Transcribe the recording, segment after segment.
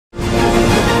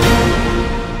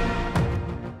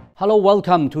Hello,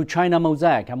 welcome to China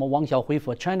Mosaic. I'm Wang Xiaohui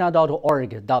for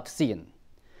China.org.cn.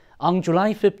 On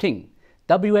July 15,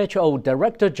 WHO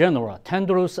Director General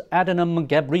Tedros Adhanom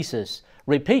Ghebreyesus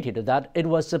repeated that it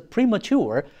was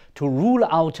premature to rule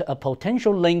out a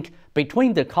potential link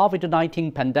between the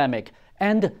COVID-19 pandemic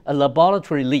and a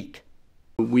laboratory leak.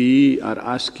 We are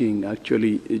asking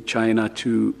China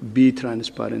to be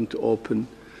transparent, open,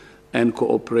 and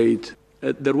cooperate.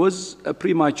 There was a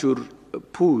premature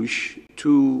push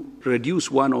to reduce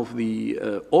one of the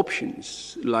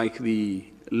options, like the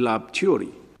lab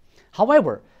theory.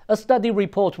 However, a study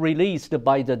report released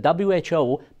by the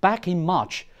WHO back in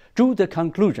March drew the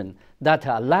conclusion that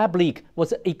a lab leak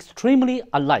was extremely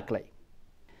unlikely.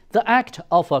 The act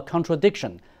of a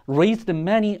contradiction raised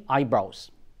many eyebrows.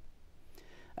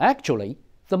 Actually,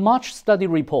 the March study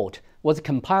report was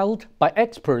compiled by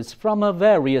experts from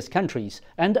various countries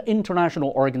and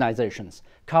international organizations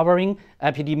covering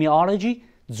epidemiology,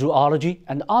 zoology,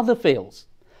 and other fields.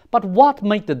 But what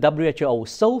made the WHO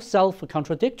so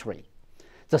self-contradictory?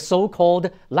 The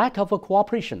so-called lack of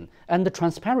cooperation and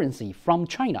transparency from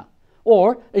China?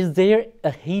 Or is there a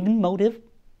hidden motive?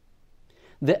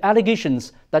 The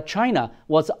allegations that China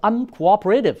was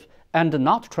uncooperative and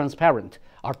not transparent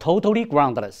are totally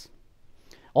groundless.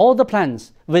 All the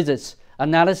plans, visits,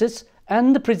 analysis,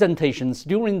 and presentations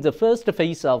during the first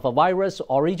phase of virus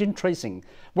origin tracing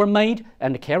were made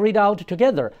and carried out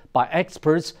together by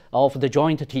experts of the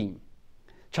joint team.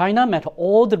 China met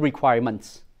all the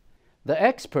requirements. The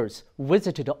experts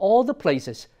visited all the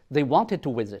places they wanted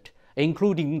to visit,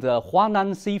 including the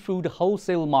Huanan Seafood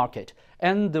Wholesale Market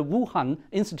and the Wuhan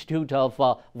Institute of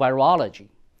Virology.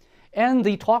 And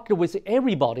they talked with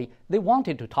everybody they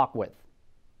wanted to talk with.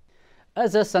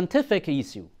 As a scientific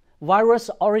issue, virus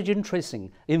origin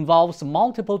tracing involves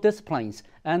multiple disciplines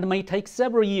and may take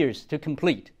several years to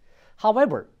complete.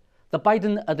 However, the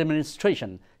Biden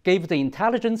administration gave the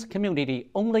intelligence community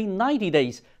only 90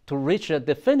 days to reach a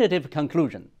definitive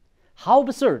conclusion. How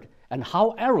absurd and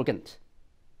how arrogant!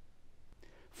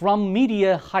 From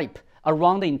media hype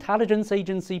around the intelligence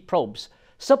agency probes,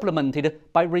 supplemented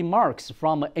by remarks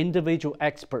from individual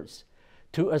experts,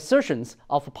 to assertions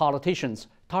of politicians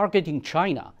targeting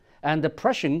China and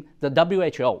pressuring the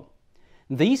WHO.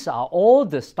 These are all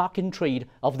the stock in trade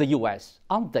of the US,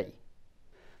 aren't they?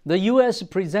 The US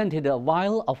presented a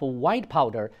vial of white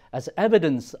powder as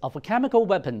evidence of chemical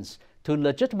weapons to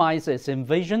legitimize its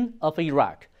invasion of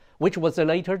Iraq, which was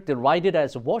later derided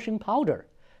as washing powder.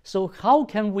 So how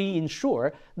can we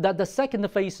ensure that the second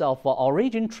phase of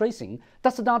origin tracing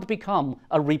does not become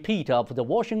a repeat of the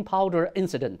washing powder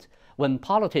incident when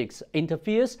politics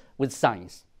interferes with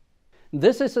science?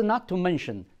 This is not to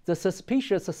mention the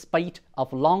suspicious spate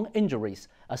of lung injuries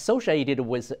associated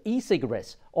with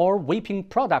e-cigarettes or vaping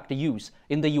product use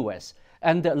in the US,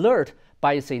 and the alert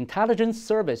by its intelligence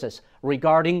services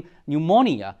regarding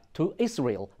pneumonia to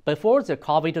Israel before the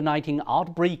COVID-19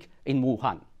 outbreak in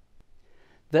Wuhan.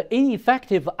 The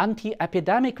ineffective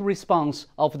anti-epidemic response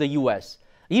of the US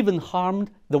even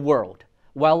harmed the world,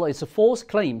 while its false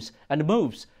claims and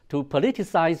moves to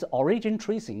politicize origin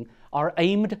tracing are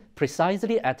aimed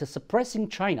precisely at suppressing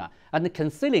China and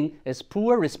concealing its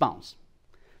poor response.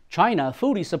 China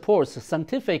fully supports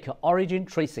scientific origin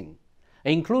tracing,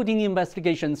 including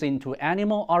investigations into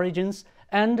animal origins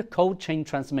and cold chain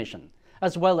transmission,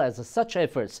 as well as such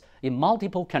efforts in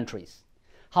multiple countries.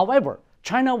 However,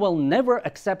 China will never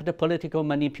accept political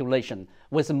manipulation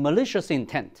with malicious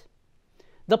intent.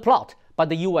 The plot by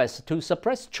the US to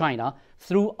suppress China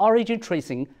through origin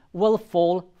tracing will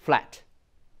fall flat.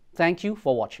 Thank you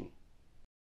for watching.